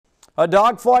A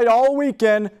dogfight all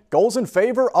weekend goes in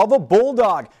favor of a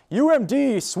Bulldog.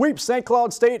 UMD sweeps St.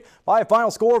 Cloud State by a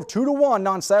final score of 2-1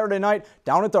 on Saturday night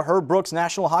down at the Herb Brooks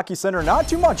National Hockey Center. Not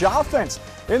too much offense.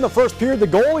 In the first period, the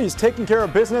goalies taking care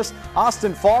of business.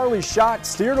 Austin Farley's shot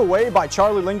steered away by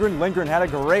Charlie Lindgren. Lindgren had a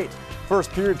great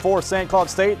first period for St. Cloud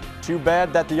State. Too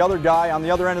bad that the other guy on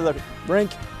the other end of the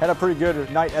rink had a pretty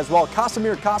good night as well.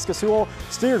 Casimir Koskasuo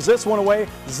steers this one away.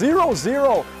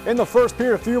 0-0 in the first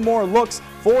period. A few more looks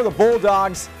for the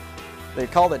Bulldogs. They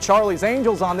called it Charlie's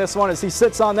Angels on this one as he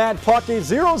sits on that puck. A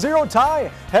 0-0 tie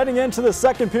heading into the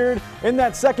second period. In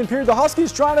that second period, the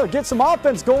Huskies trying to get some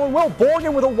offense going. Will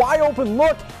Borgen with a wide open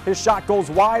look. His shot goes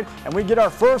wide, and we get our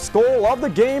first goal of the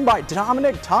game by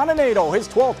Dominic Toninato. His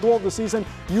 12th goal of the season.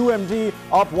 UMD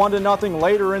up 1-0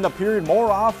 later in the period. More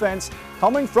offense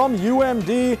coming from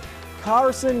UMD.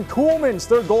 Carson Kuhlman's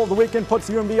third goal of the weekend puts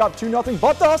UMD up 2-0,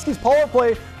 but the Huskies power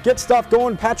play gets stuff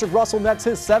going. Patrick Russell nets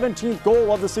his 17th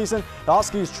goal of the season. The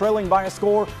Huskies trailing by a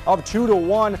score of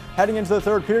 2-1 heading into the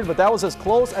third period, but that was as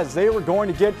close as they were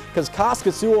going to get because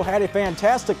Koskasuo had a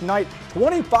fantastic night.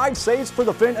 25 saves for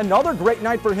the Finn. Another great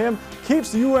night for him.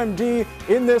 Keeps UMD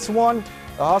in this one.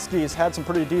 The Huskies had some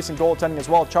pretty decent goaltending as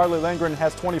well. Charlie Lindgren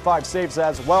has 25 saves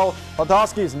as well, but the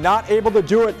Huskies not able to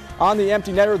do it on the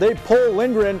empty netter. They pull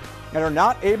Lindgren and are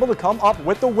not able to come up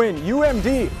with the win.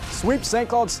 UMD sweeps St.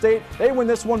 Cloud State. They win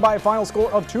this one by a final score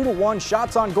of 2-1.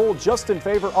 Shots on goal just in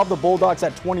favor of the Bulldogs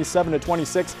at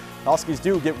 27-26. The Huskies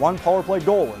do get one power play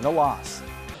goal in the loss.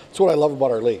 That's what I love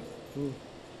about our league.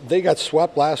 They got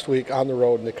swept last week on the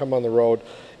road, and they come on the road,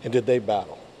 and did they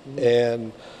battle?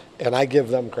 And I give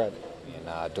them credit.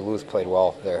 And Duluth played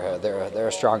well. They're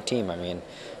a strong team. I mean,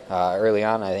 early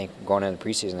on, I think going into the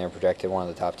preseason, they were projected one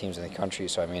of the top teams in the country.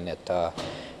 So I mean,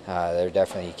 they're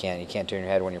definitely you can't turn your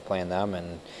head when you're playing them.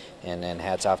 And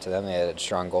hats off to them. They had a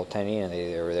strong goaltending, and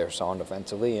they were sound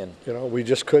defensively. And you know, we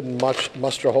just couldn't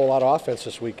muster a whole lot of offense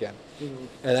this weekend,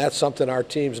 and that's something our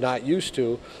team's not used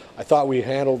to. I thought we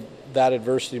handled that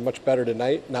adversity much better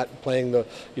tonight, not playing the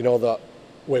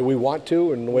way we want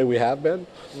to and the way we have been,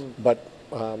 but.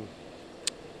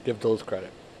 Give Duluth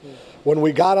credit. When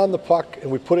we got on the puck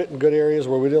and we put it in good areas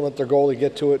where we didn't let their goalie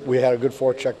get to it, we had a good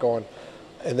forecheck going,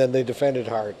 and then they defended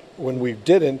hard. When we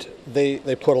didn't, they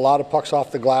put a lot of pucks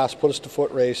off the glass, put us to foot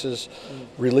races,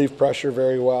 relieved pressure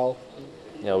very well.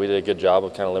 You know, we did a good job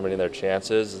of kind of limiting their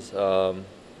chances.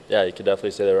 Yeah, you could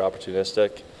definitely say they were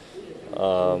opportunistic.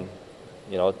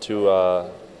 You know,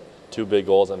 two big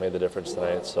goals that made the difference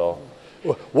tonight. So.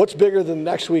 What's bigger than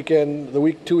next weekend,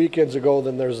 2 weekends ago,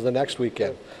 than there's the next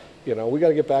weekend? You know, we got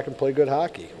to get back and play good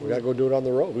hockey. We got to go do it on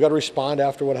the road. We got to respond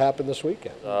after what happened this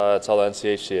weekend. That's all the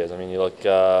NCHC is. I mean, you look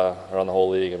around the whole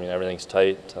league. I mean, everything's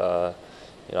tight. You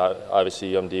know,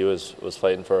 obviously UMD was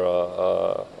fighting for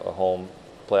a home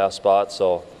playoff spot.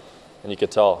 So, and you could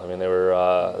tell. I mean,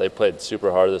 they played super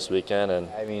hard this weekend. And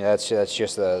I mean, that's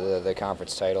just the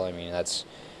conference title. I mean, that's.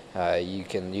 You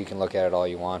can look at it all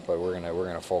you want, but we're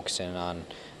gonna focus in on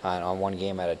one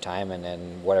game at a time, and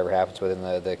then whatever happens within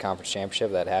the conference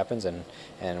championship, that happens, and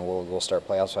we'll start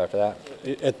playoffs after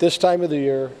that. At this time of the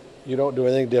year, you don't do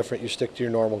anything different. You stick to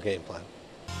your normal game plan.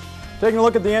 Taking a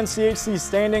look at the NCHC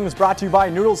standings brought to you by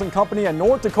Noodles & Company, and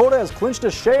North Dakota has clinched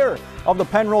a share of the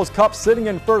Penrose Cup, sitting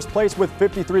in first place with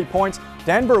 53 points.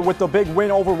 Denver with the big win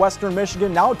over Western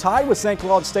Michigan, now tied with St.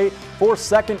 Cloud State for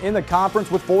second in the conference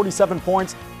with 47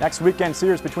 points. Next weekend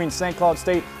series between St. Cloud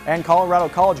State and Colorado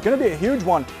College. Going to be a huge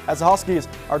one as the Huskies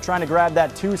are trying to grab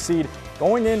that 2 seed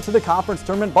going into the conference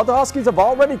tournament, but the Huskies have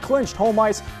already clinched home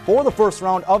ice for the first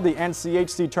round of the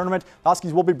NCHC tournament.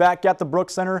 Huskies will be back at the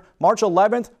Brooks Center March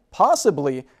 11th,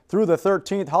 possibly through the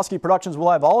 13th. Husky Productions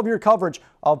will have all of your coverage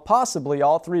of possibly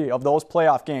all 3 of those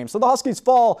playoff games. So the Huskies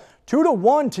fall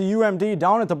 2-1 to UMD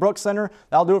down at the Brooks Center.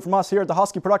 That'll do it from us here at the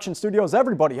Husky Production Studios.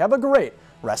 Everybody have a great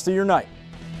rest of your night.